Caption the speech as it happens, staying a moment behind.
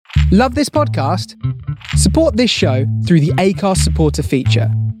Love this podcast? Support this show through the Acast supporter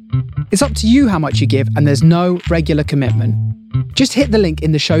feature. It's up to you how much you give, and there's no regular commitment. Just hit the link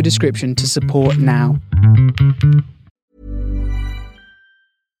in the show description to support now.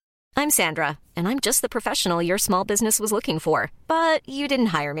 I'm Sandra, and I'm just the professional your small business was looking for. But you didn't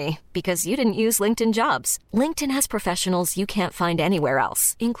hire me because you didn't use LinkedIn Jobs. LinkedIn has professionals you can't find anywhere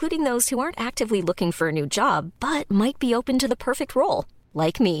else, including those who aren't actively looking for a new job, but might be open to the perfect role,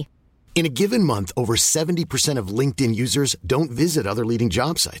 like me. In a given month, over 70% of LinkedIn users don't visit other leading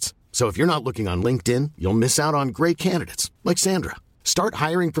job sites. So if you're not looking on LinkedIn, you'll miss out on great candidates like Sandra. Start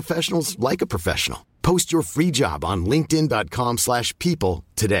hiring professionals like a professional. Post your free job on linkedin.com/people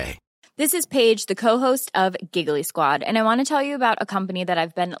today. This is Paige, the co-host of Giggly Squad, and I want to tell you about a company that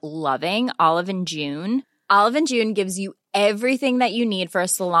I've been loving, Olive & June. Olive & June gives you everything that you need for a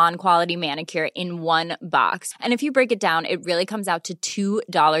salon-quality manicure in one box. And if you break it down, it really comes out to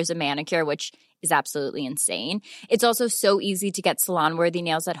 $2 a manicure, which is absolutely insane. It's also so easy to get salon-worthy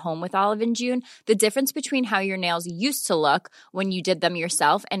nails at home with Olive & June. The difference between how your nails used to look when you did them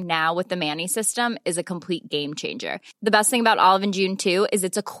yourself and now with the Mani system is a complete game changer. The best thing about Olive & June, too, is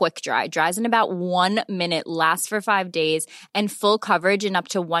it's a quick dry. Dries in about 1 minute, lasts for 5 days, and full coverage in up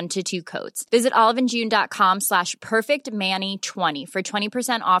to 1 to 2 coats. Visit oliveandjune.com/perfectmani20 for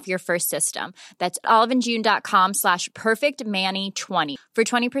 20% off your first system. That's oliveandjune.com/perfectmani20 for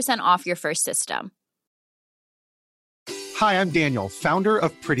 20% off your first system. Hi, I'm Daniel, founder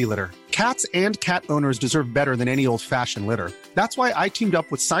of Pretty Litter. Cats and cat owners deserve better than any old-fashioned litter. That's why I teamed up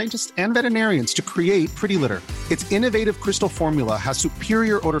with scientists and veterinarians to create Pretty Litter. Its innovative crystal formula has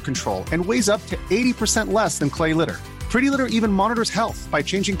superior odor control and weighs up to 80% less than clay litter. Pretty Litter even monitors health by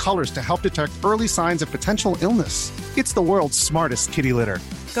changing colors to help detect early signs of potential illness. It's the world's smartest kitty litter.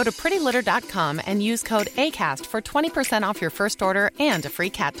 Go to prettylitter.com and use code ACAST for 20% off your first order and a free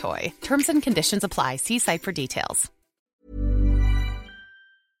cat toy. Terms and conditions apply. See site for details.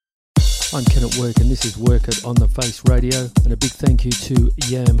 I'm Ken at Work, and this is Work It on the Face Radio. And a big thank you to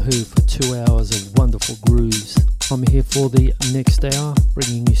Yam Who for 2 hours of wonderful grooves. I'm here for the next hour,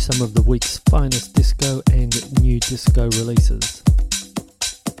 bringing you some of the week's finest disco and new disco releases.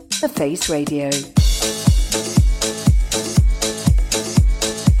 The Face Radio.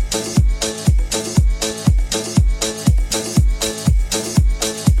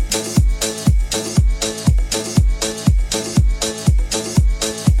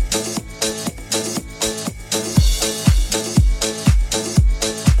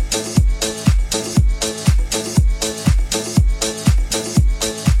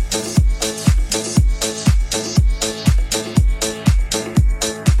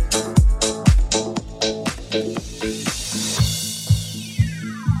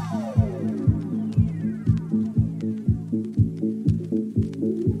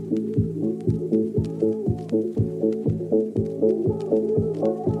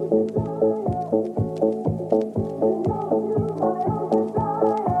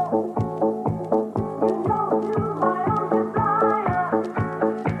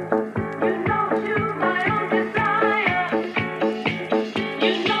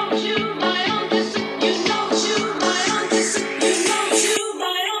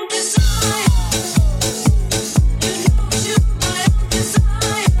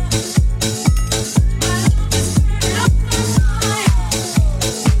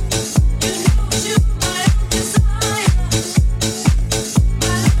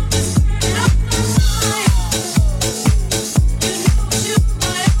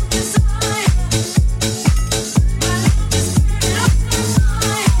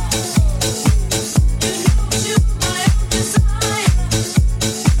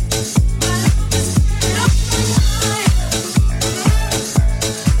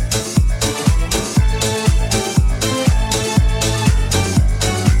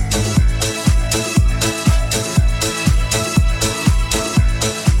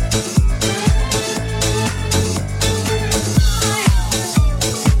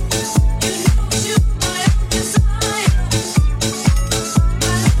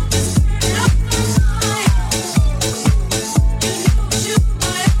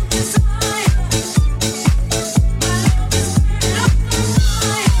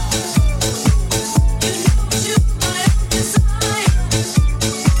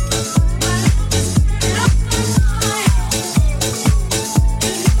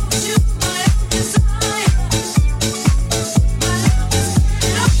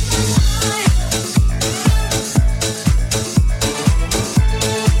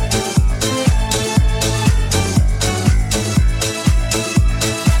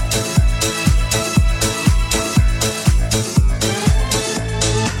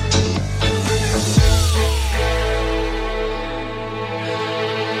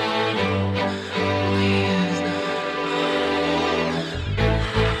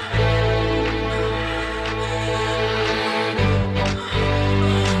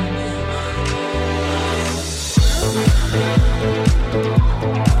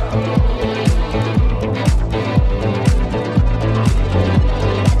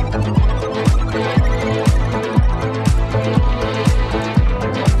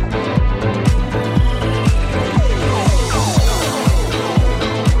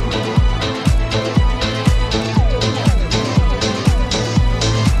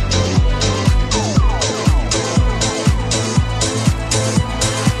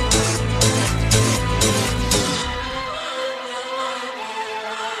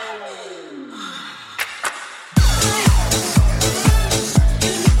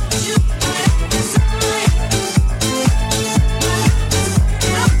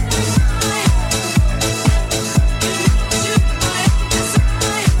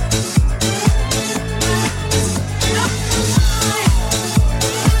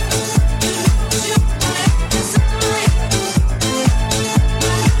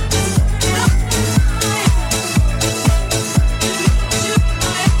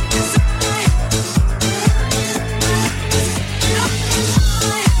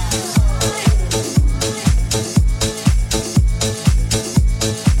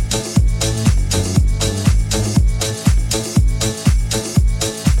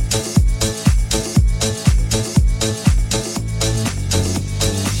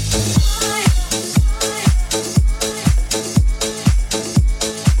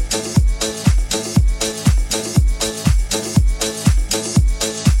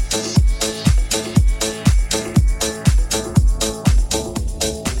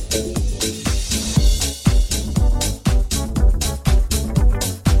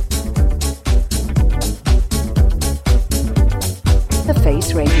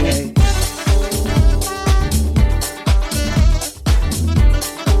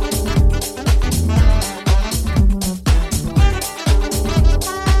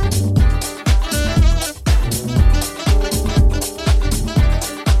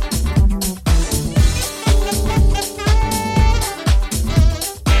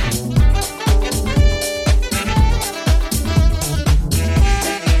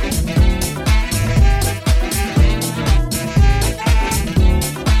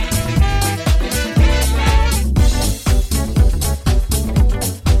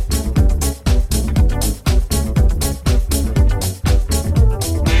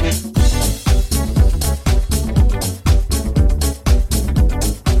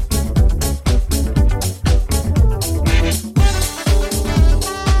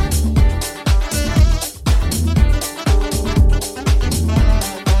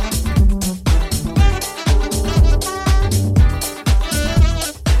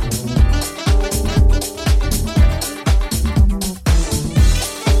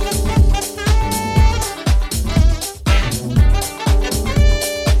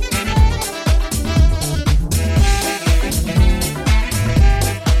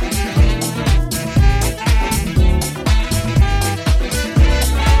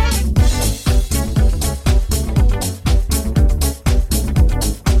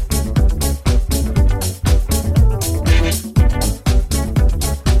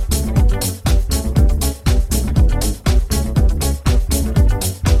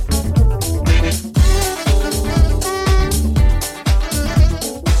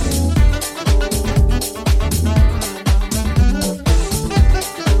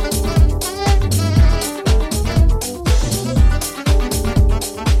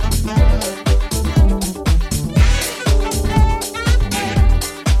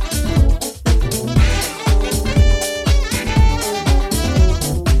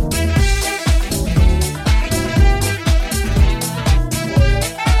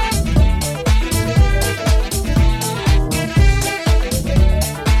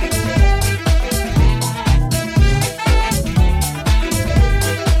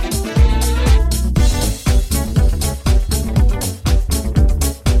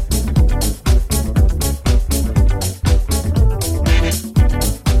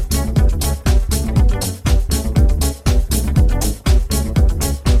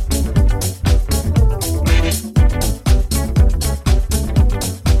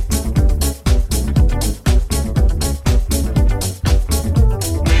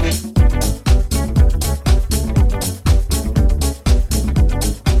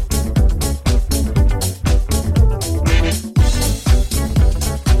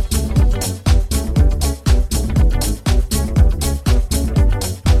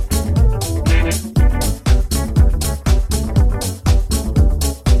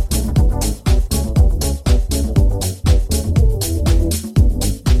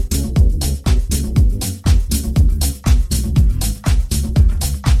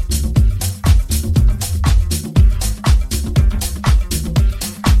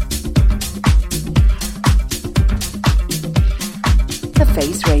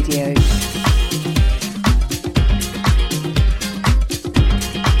 Radio.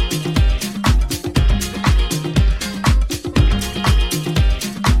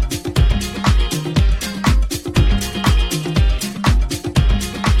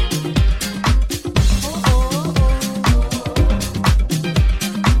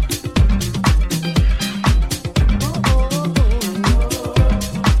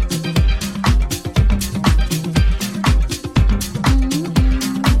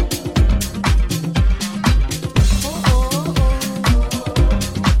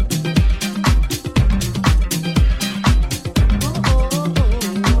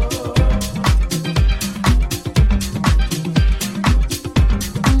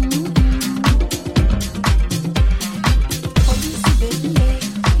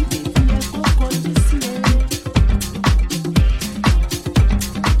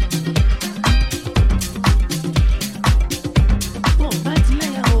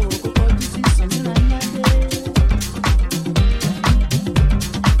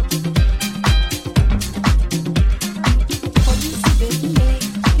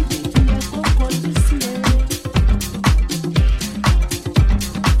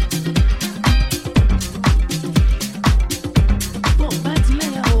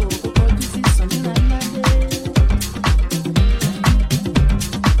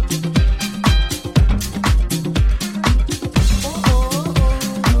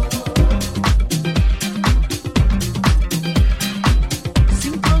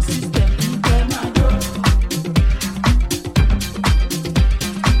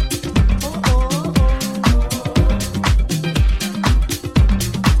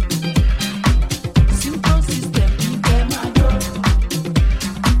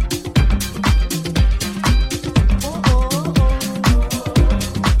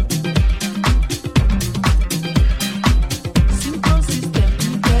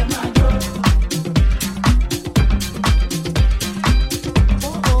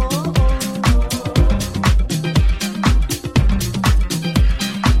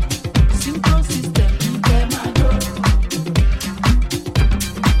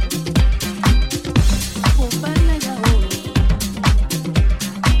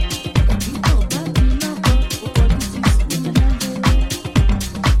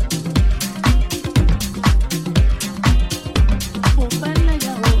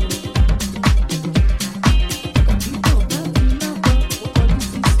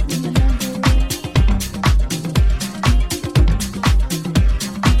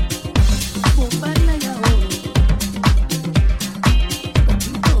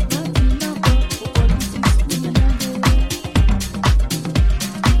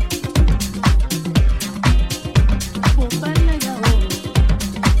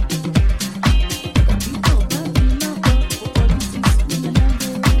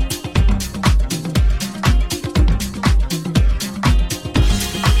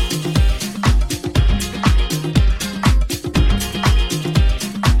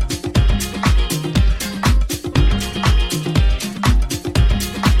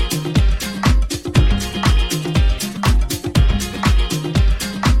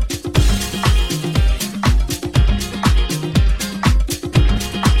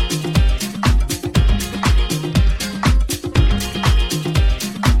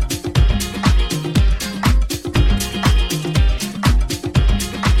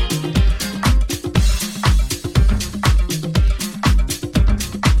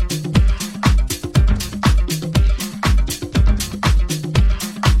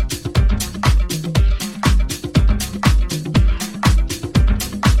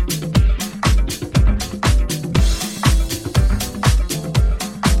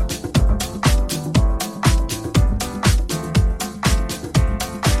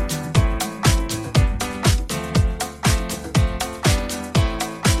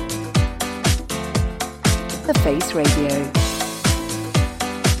 The Face Radio.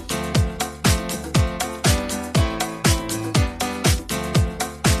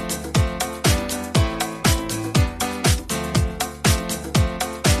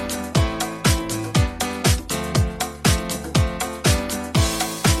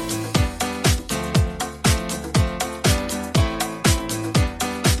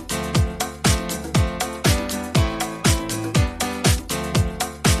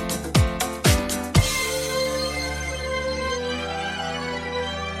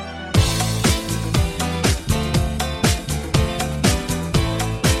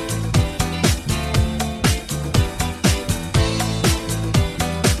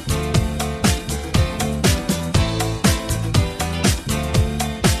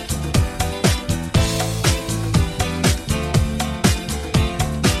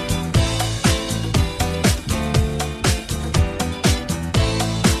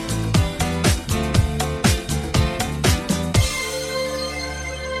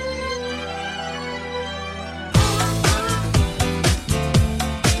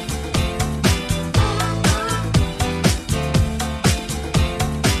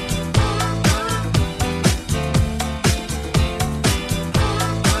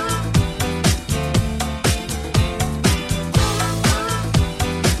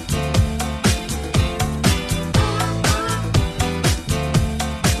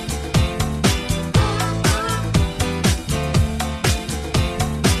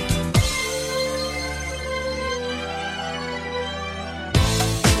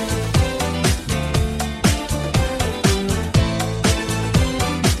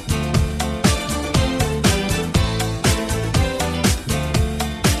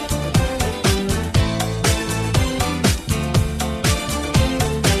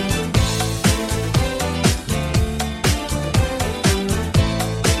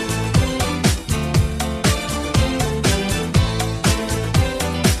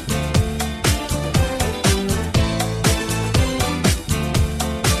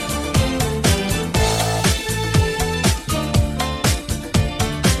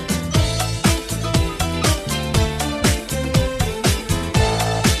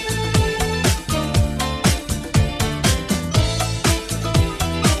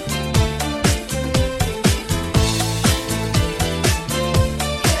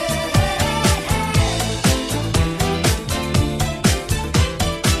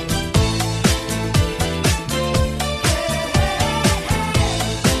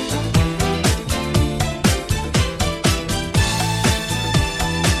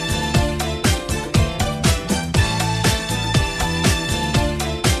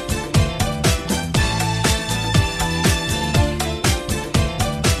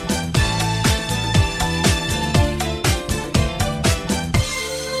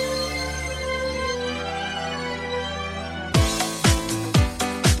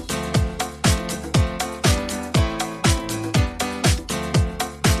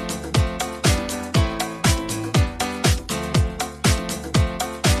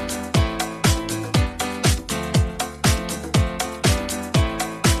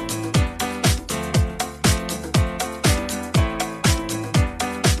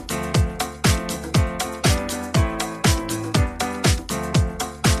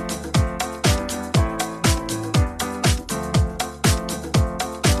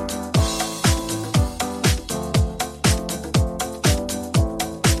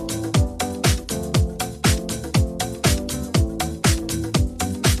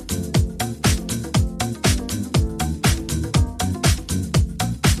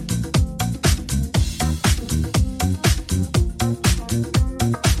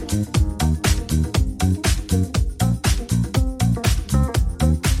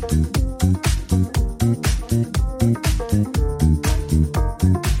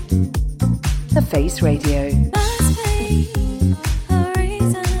 Face Radio.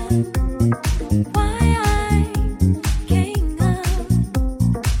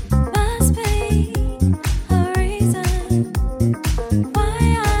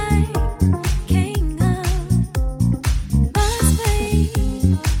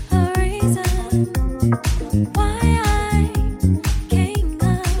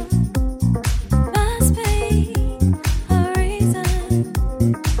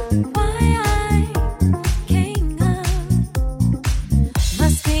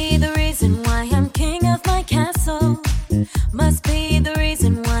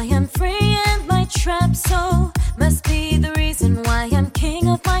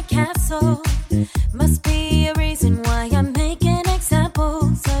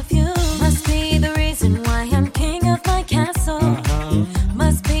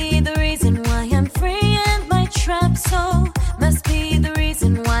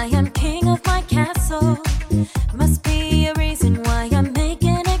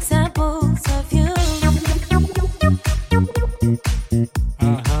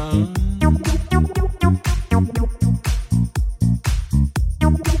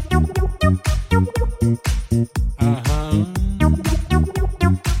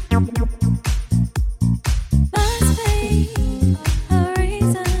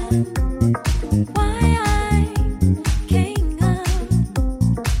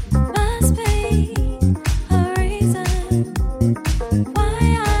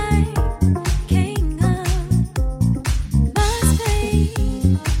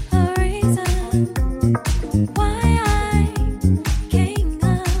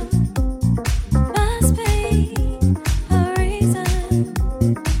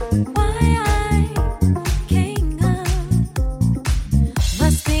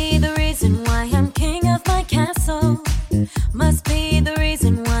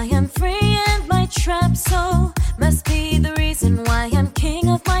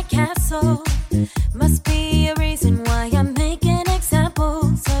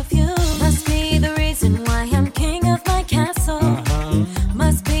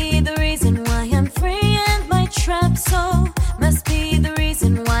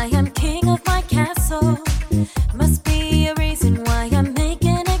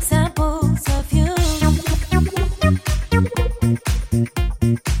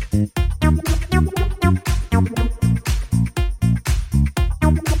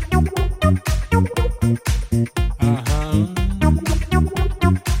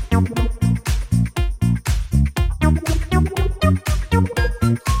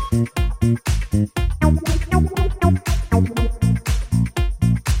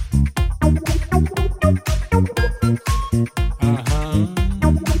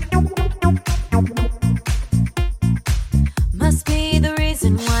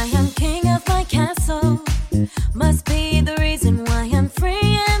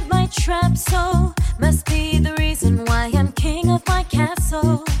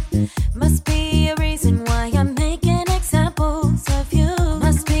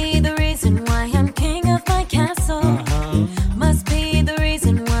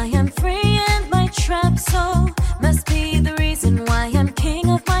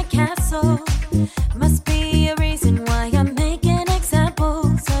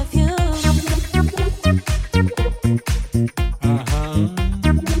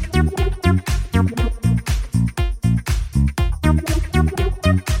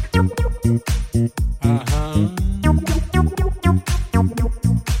 Uh-huh.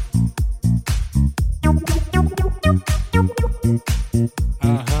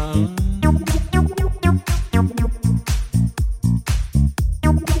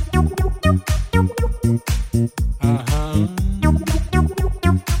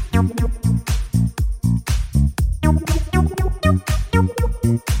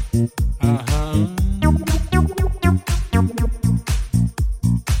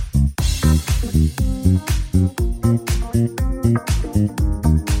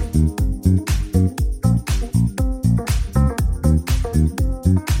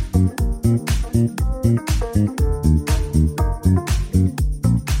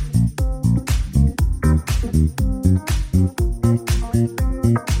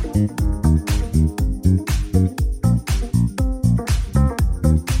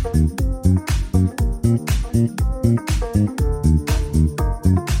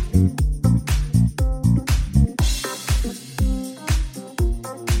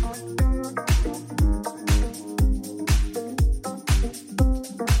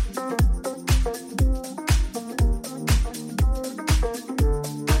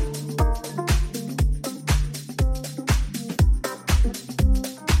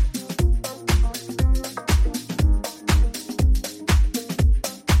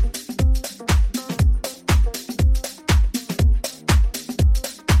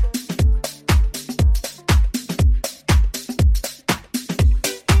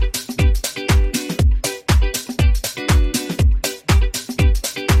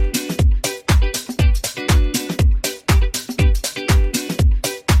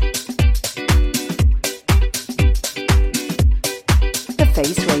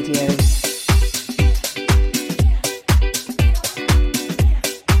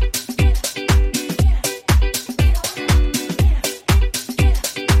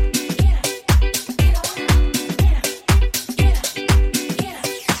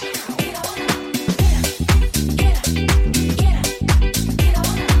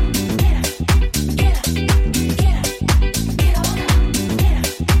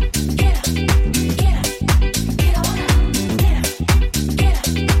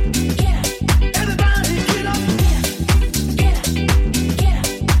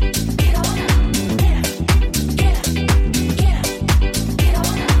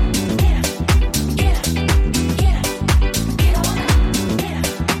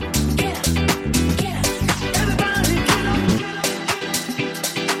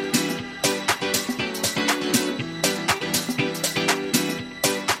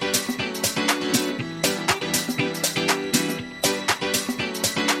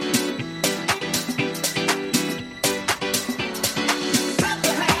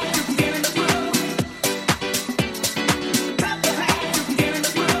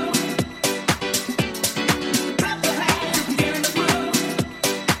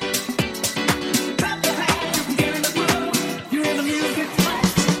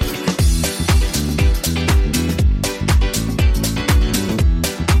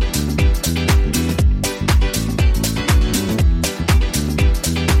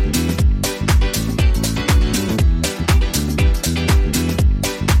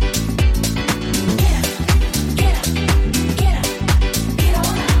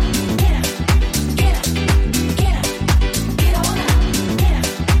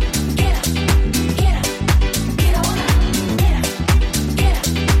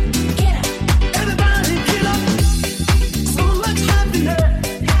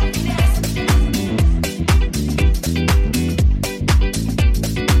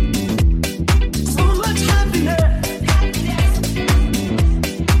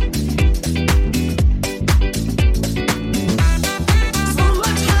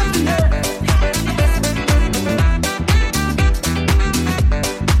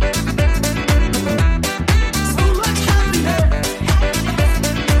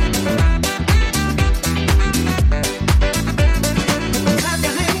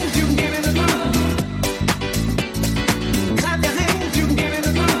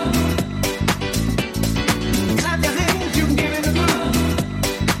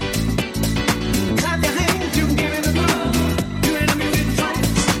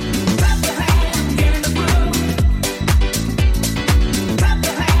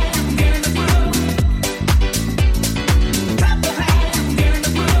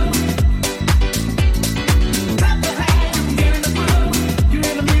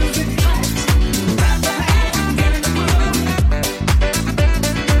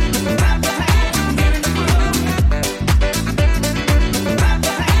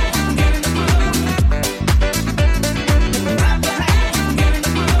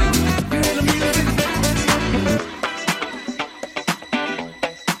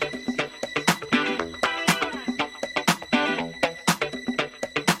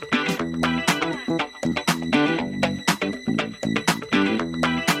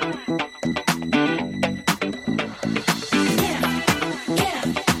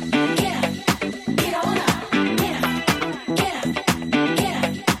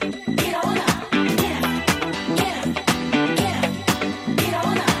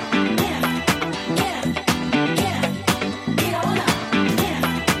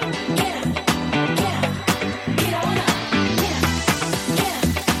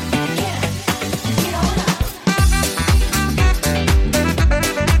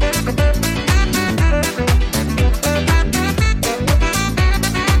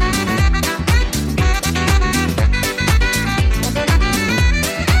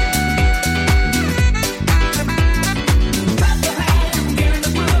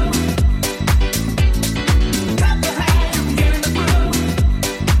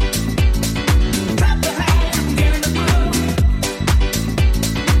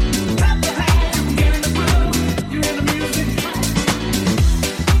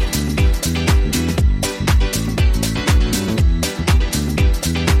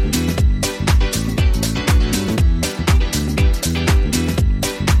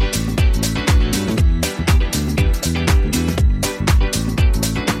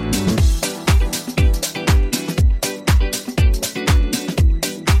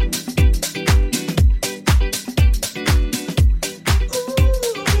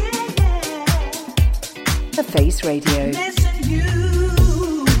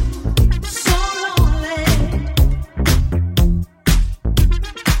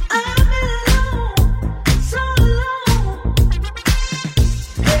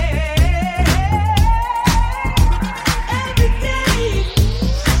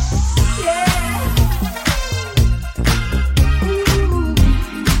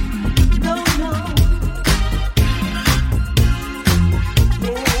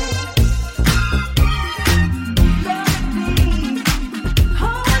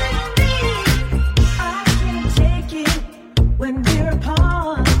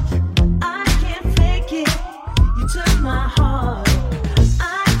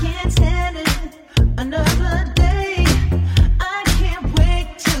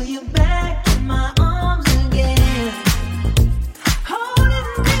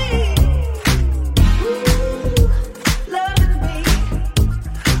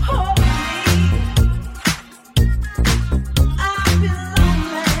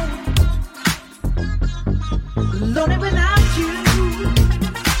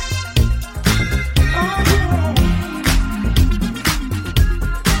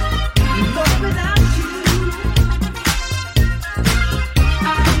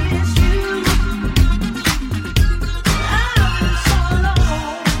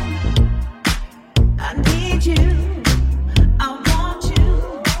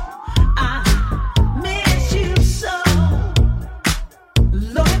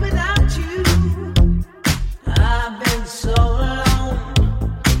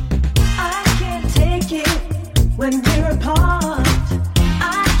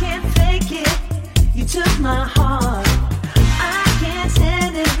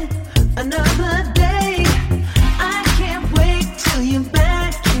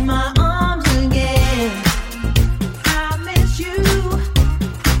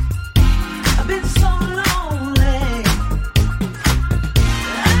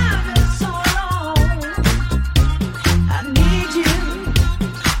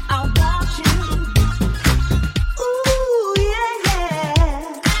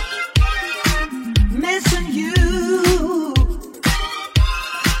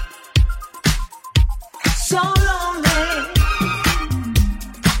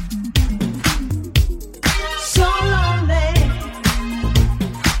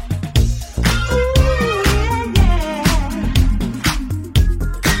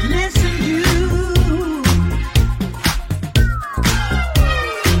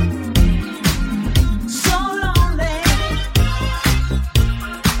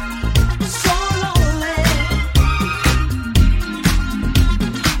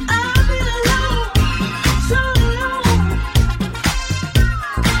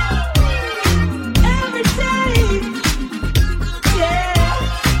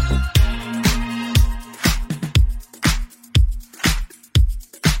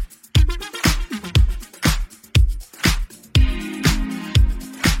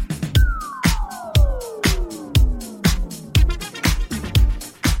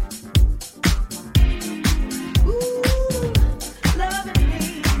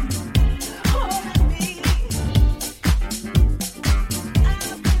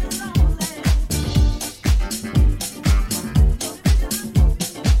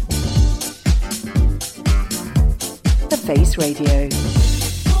 Face Radio.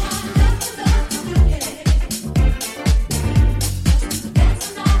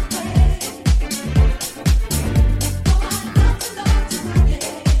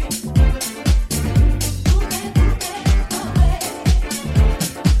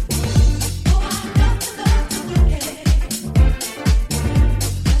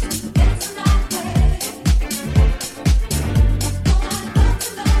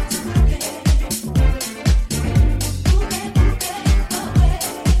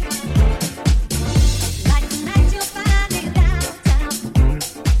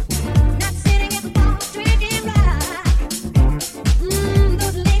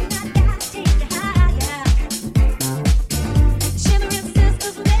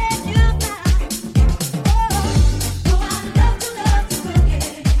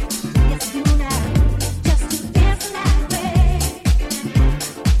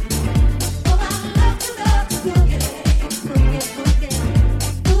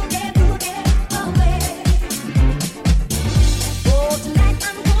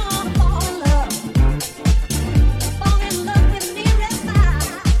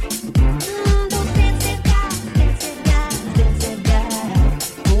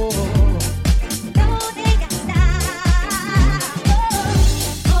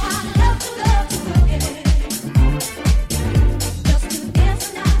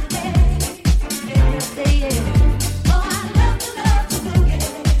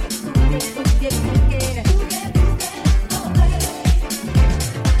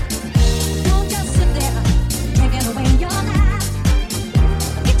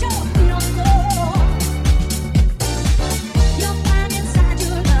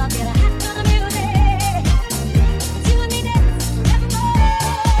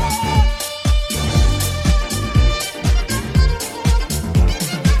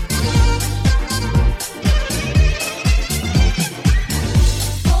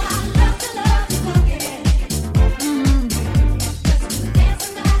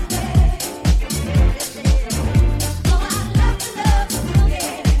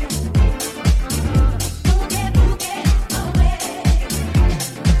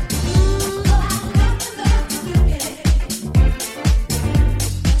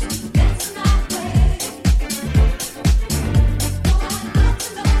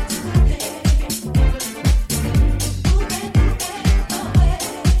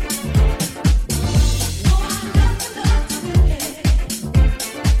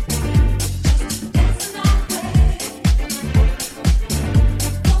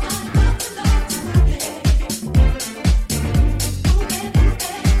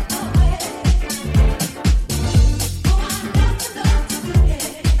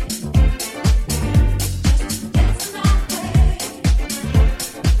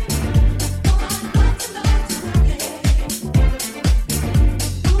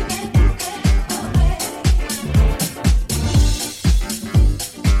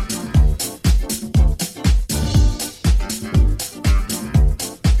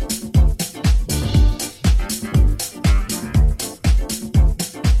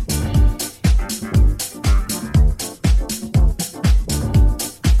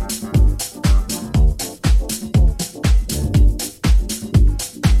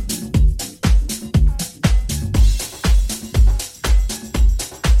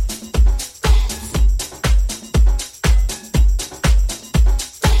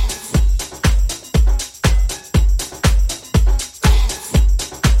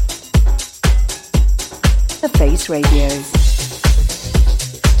 Face Radio.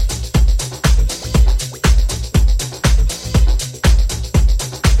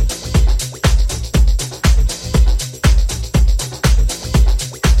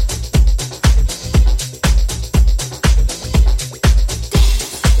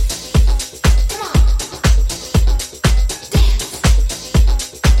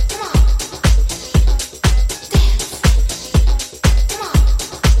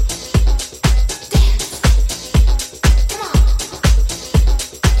 Come on.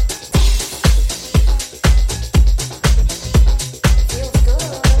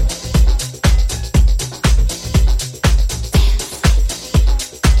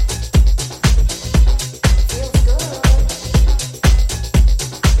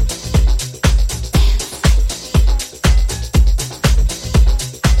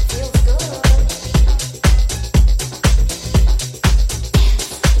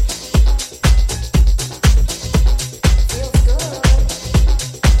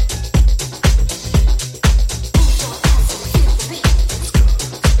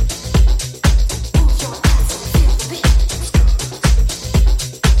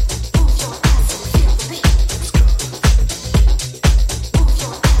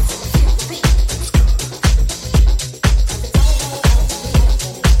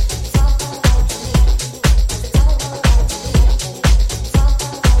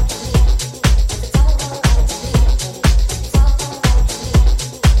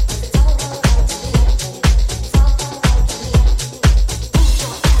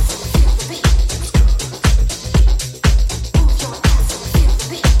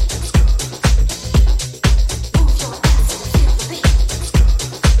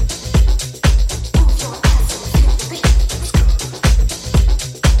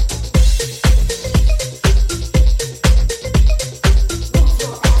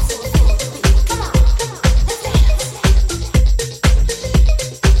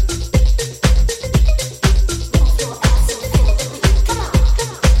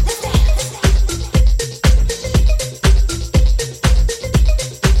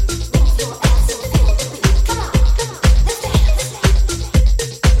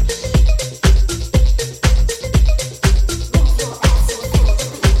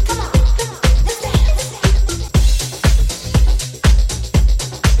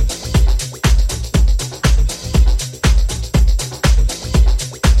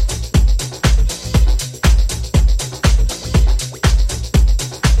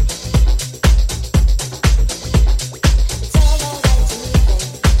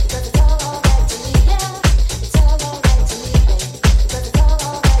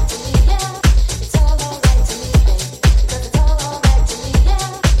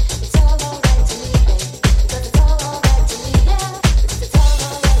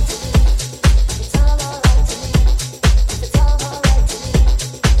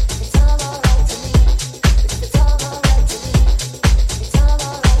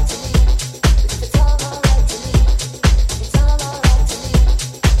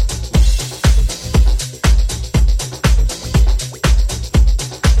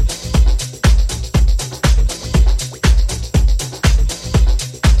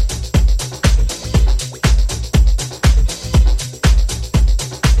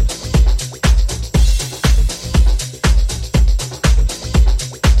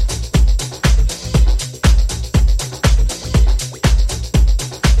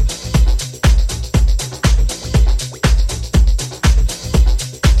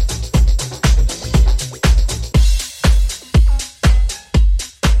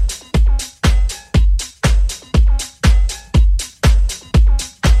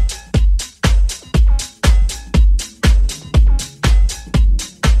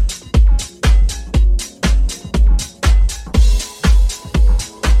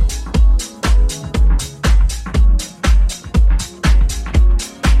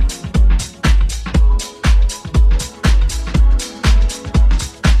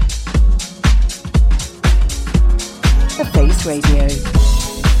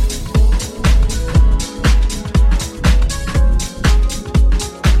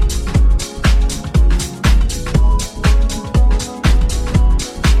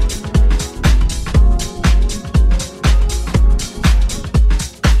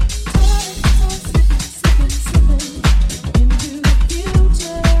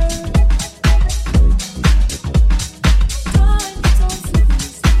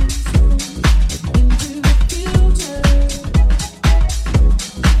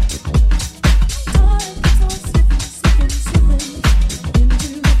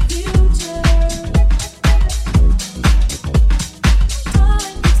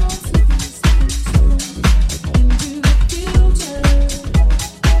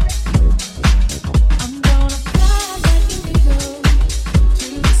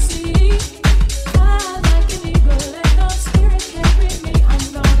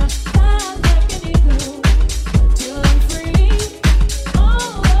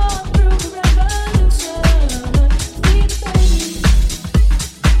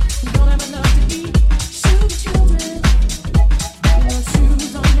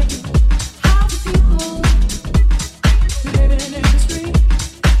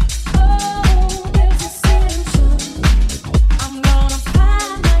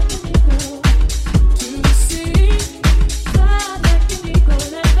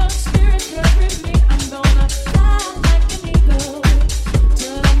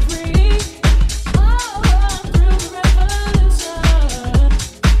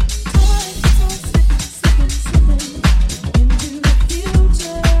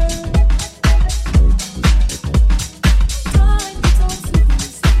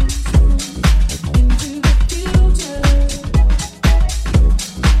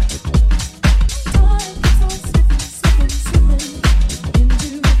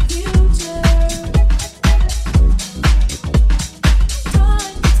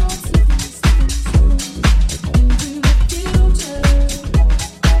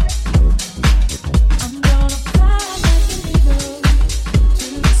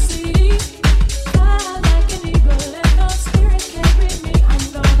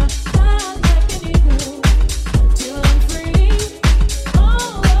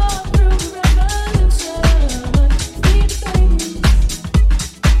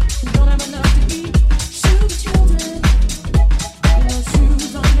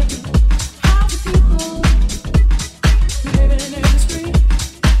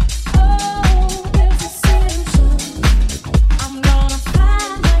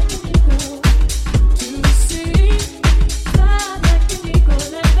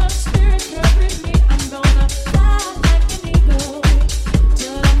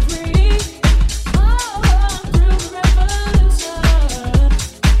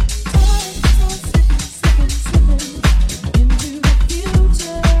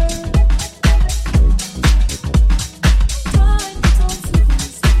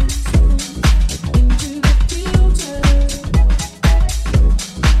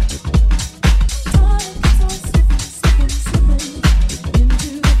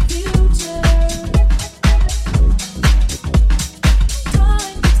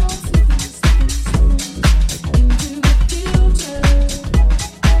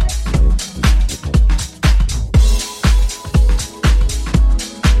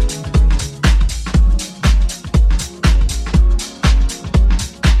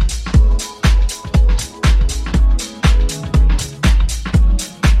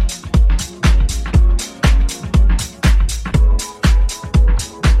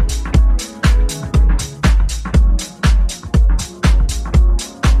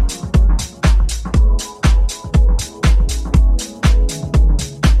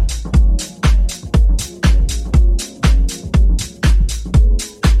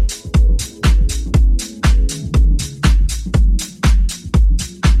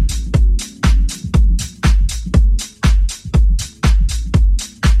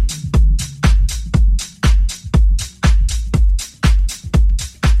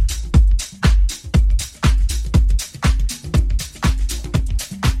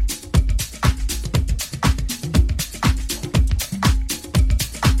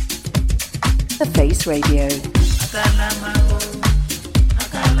 Face Radio.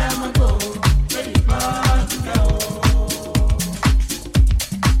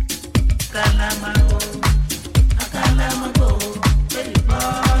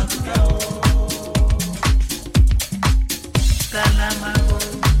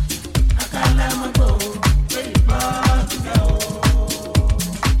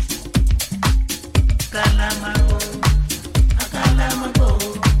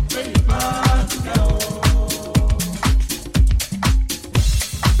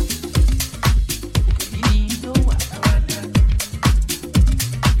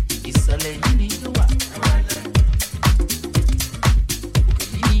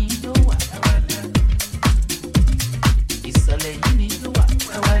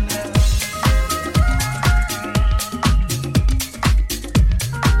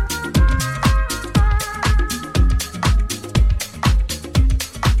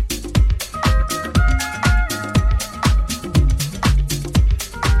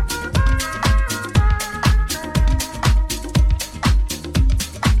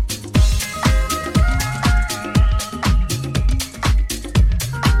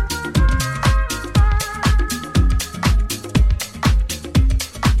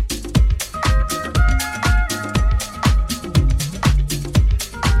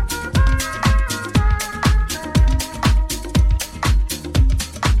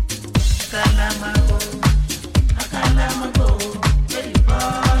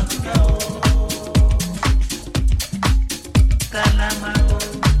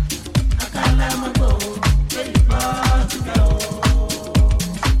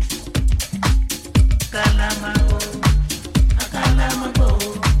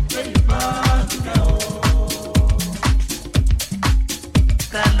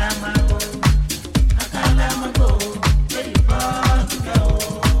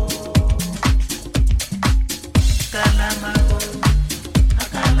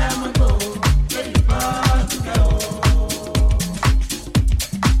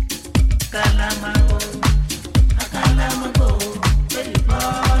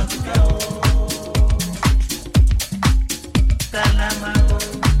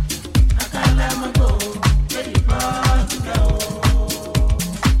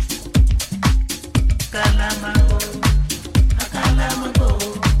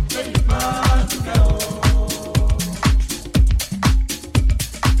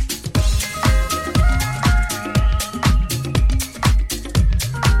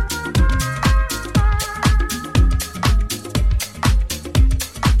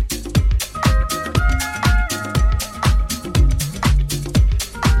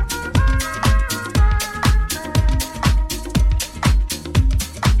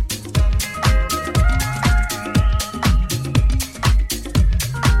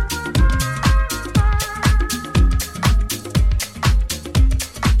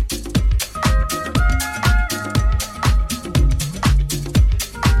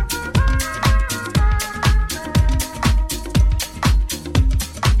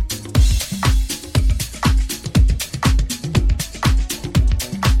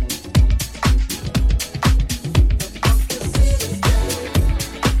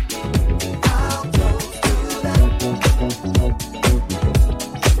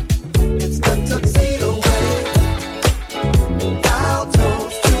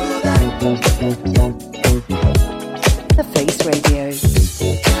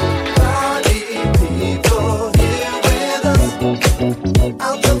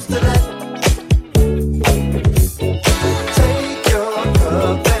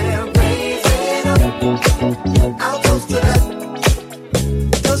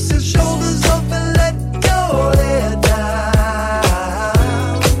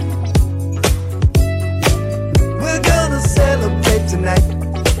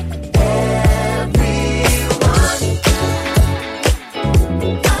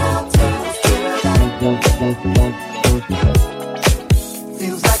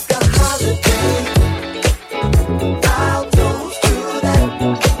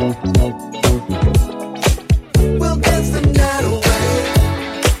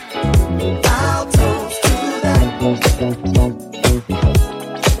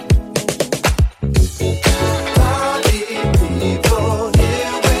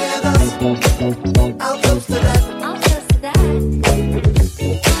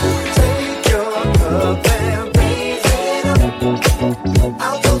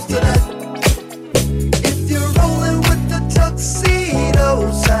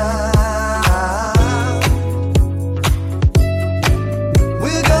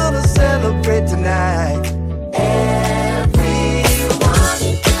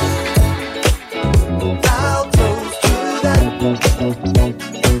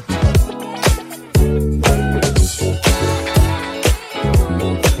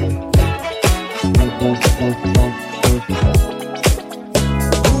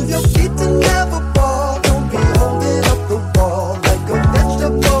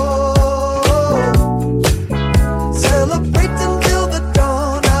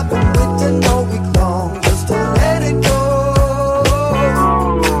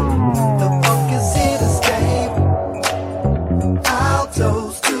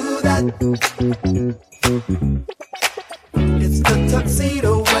 It's the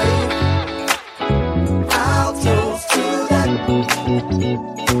tuxedo way. I'll toast to that.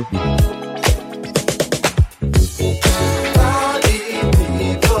 Party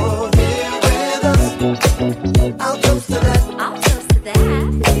people here with us. I'll toast to that. I'll toast to that.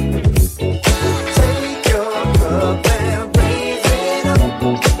 Take your cup and raise it up.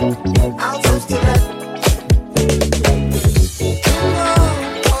 I'll toast to that. Come on,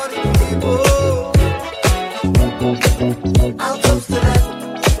 party people. I'll toast to that.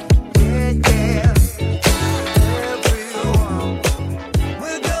 Yeah, yeah. Everyone,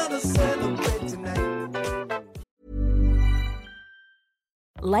 we're gonna celebrate tonight.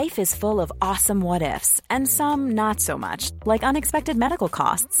 Life is full of awesome what-ifs, and some not so much, like unexpected medical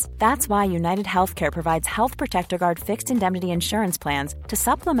costs. That's why United Healthcare provides Health Protector Guard fixed indemnity insurance plans to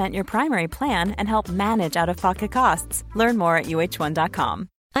supplement your primary plan and help manage out-of-pocket costs. Learn more at uh1.com.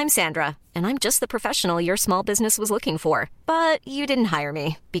 I'm Sandra, and I'm just the professional your small business was looking for. But you didn't hire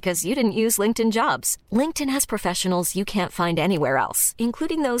me because you didn't use LinkedIn Jobs. LinkedIn has professionals you can't find anywhere else,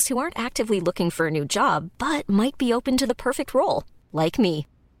 including those who aren't actively looking for a new job, but might be open to the perfect role, like me.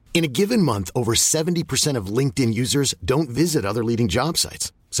 In a given month, over 70% of LinkedIn users don't visit other leading job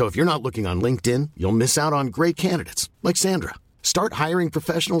sites. So if you're not looking on LinkedIn, you'll miss out on great candidates like Sandra. Start hiring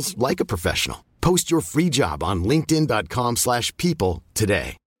professionals like a professional. Post your free job on linkedin.com/people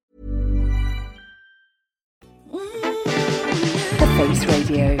today. The Face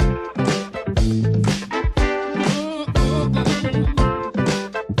Radio.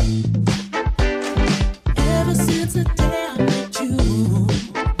 Ever since the day I met you,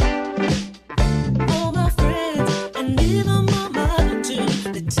 all my friends and even my mother too,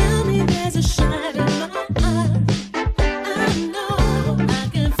 they tell me there's a shine in my eye. I know I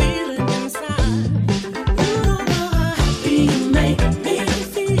can feel it inside. You don't know how happy you make me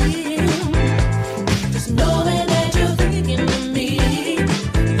feel. Just knowing that you're thinking of me.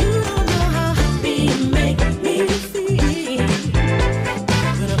 You don't know how happy you make me feel.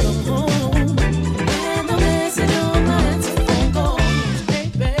 When I come home and the message on my answer phone goes,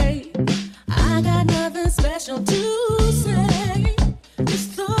 baby, I got nothing special to say. Just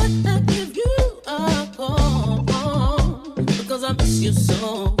thought I'd give you a call because I miss you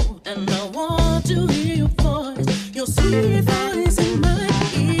so, and I want to hear your voice, your sweet voice in my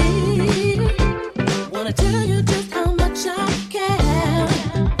ear. Wanna tell you just how much I care.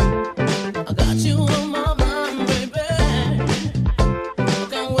 I got you on my mind, baby.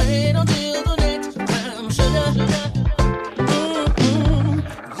 Can't wait until the next time, sugar.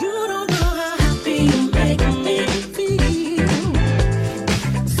 You don't know how happy you make me feel.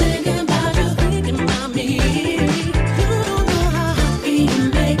 Thinking about you, thinking about me. You don't know how happy you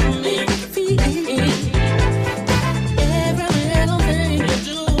make me feel. Every little thing you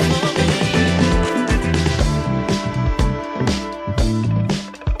do for me.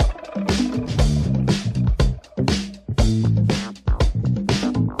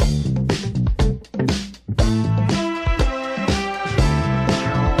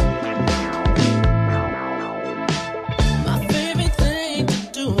 My favorite thing to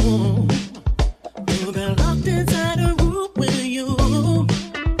do. You've been locked inside a room with you.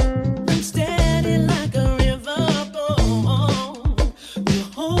 I'm steady like a river. You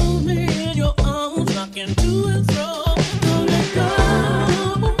hold me in your arms, rocking to and fro. Don't let go.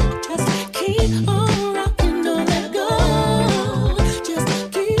 Just keep on rocking. Don't let go. Just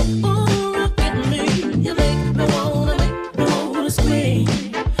keep on rocking me. You make me wanna scream.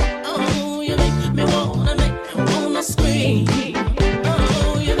 Oh, you make me wanna scream.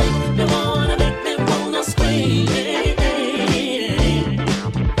 Oh, you make me wanna scream.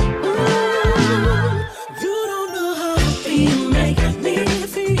 Ooh, you don't know how happy you make me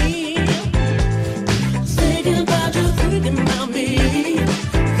feel. Thinking about you, thinking about me.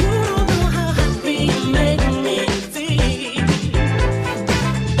 You don't know how happy you make me feel.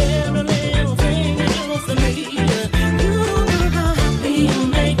 Every little thing you do for me. You don't know how happy you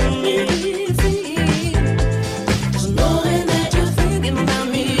make me feel. Just knowing that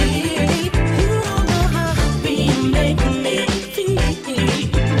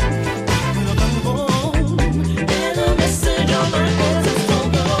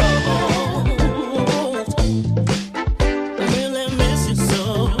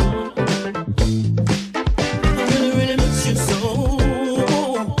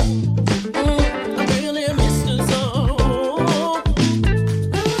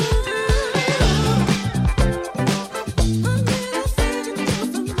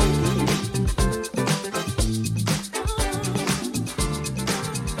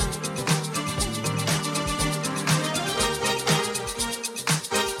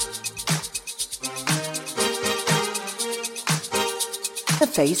The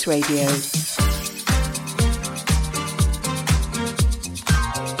Face Radio.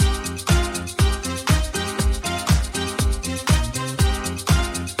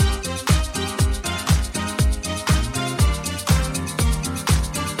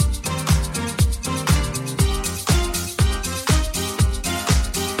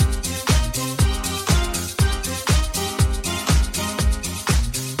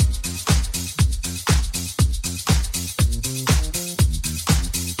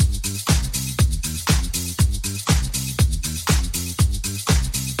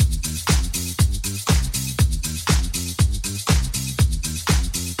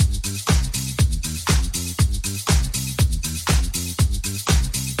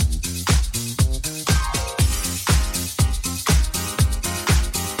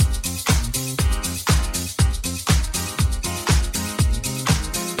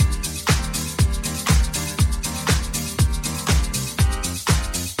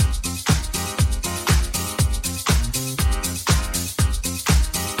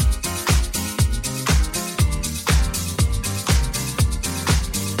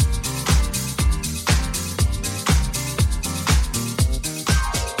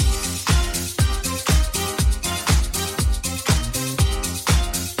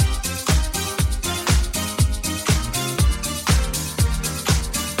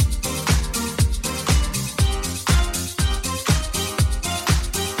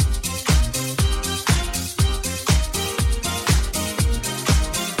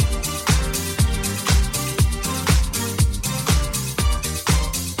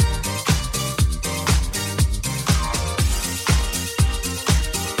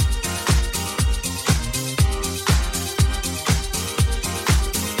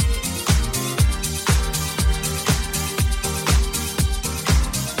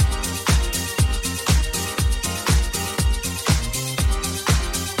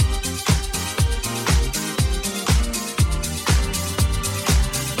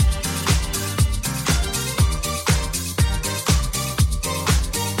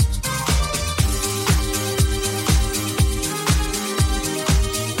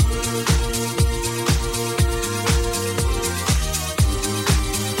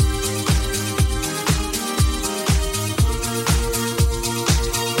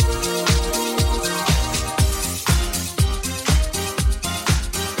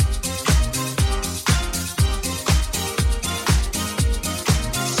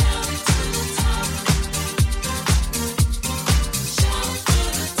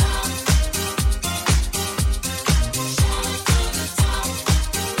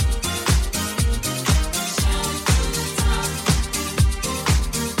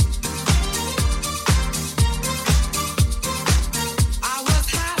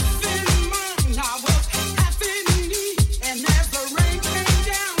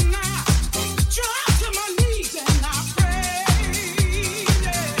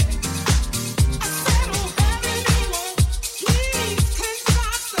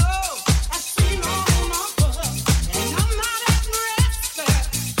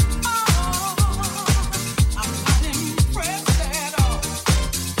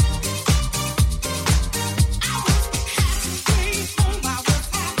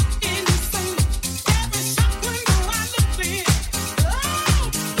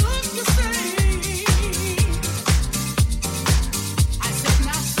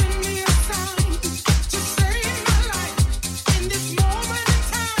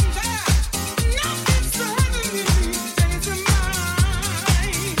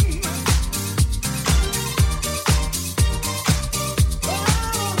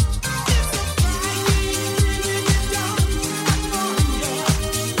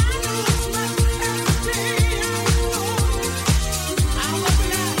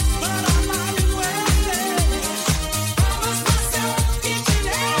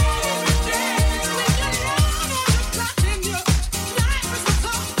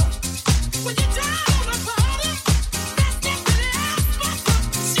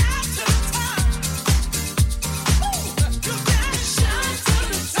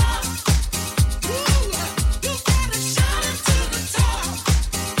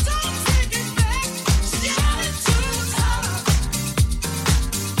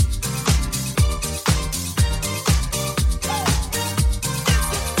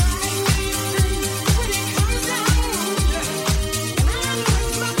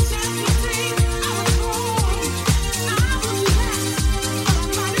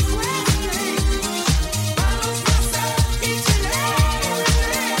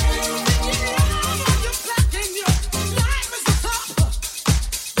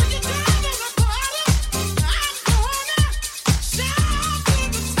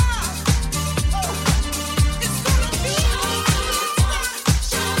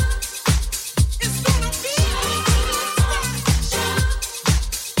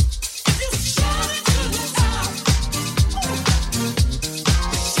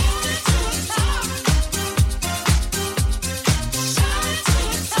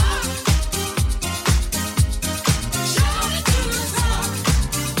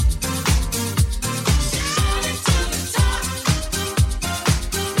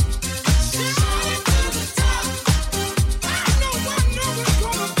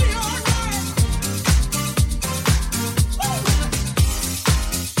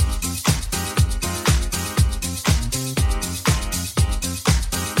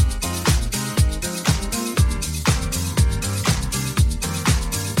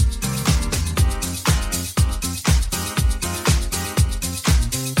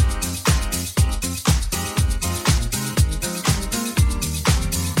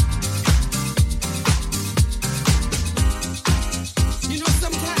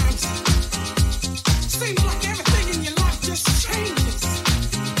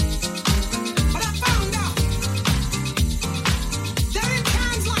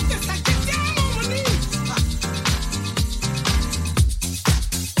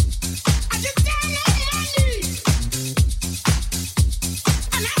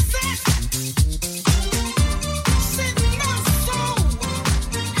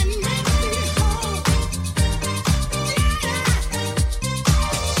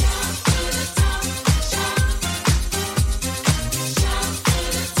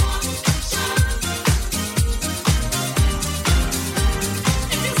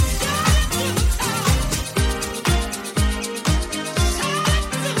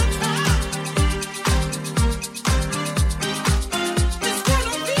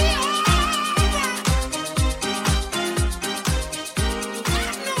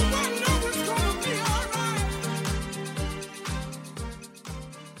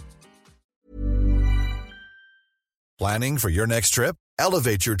 Planning for your next trip?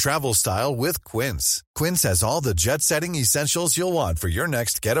 Elevate your travel style with Quince. Quince has all the jet-setting essentials you'll want for your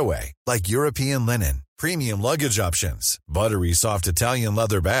next getaway, like European linen, premium luggage options, buttery soft Italian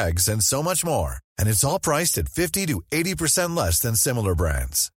leather bags, and so much more. And it's all priced at 50 to 80% less than similar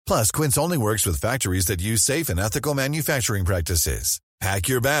brands. Plus, Quince only works with factories that use safe and ethical manufacturing practices. Pack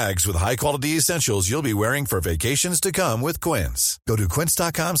your bags with high-quality essentials you'll be wearing for vacations to come with Quince. Go to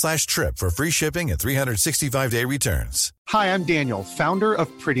quince.com/trip for free shipping and 365-day returns. Hi, I'm Daniel, founder of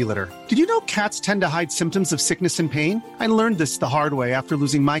Pretty Litter. Did you know cats tend to hide symptoms of sickness and pain? I learned this the hard way after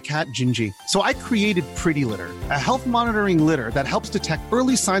losing my cat, Gingy. So I created Pretty Litter, a health monitoring litter that helps detect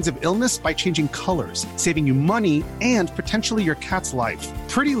early signs of illness by changing colors, saving you money and potentially your cat's life.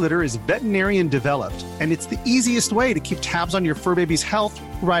 Pretty Litter is veterinarian developed, and it's the easiest way to keep tabs on your fur baby's health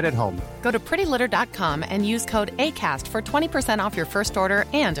right at home. Go to prettylitter.com and use code ACAST for 20% off your first order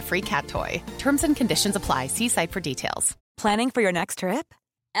and a free cat toy. Terms and conditions apply. See site for details. Planning for your next trip?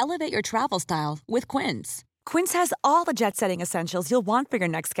 Elevate your travel style with Quince. Quince has all the jet-setting essentials you'll want for your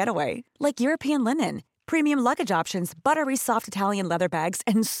next getaway, like European linen, premium luggage options, buttery soft Italian leather bags,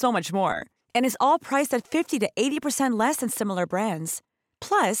 and so much more. And is all priced at 50 to 80% less than similar brands.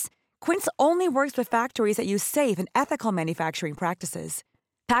 Plus, Quince only works with factories that use safe and ethical manufacturing practices.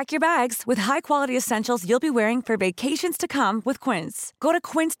 Pack your bags with high-quality essentials you'll be wearing for vacations to come with Quince. Go to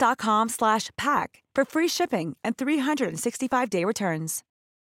quince.com/pack for free shipping and 365-day returns.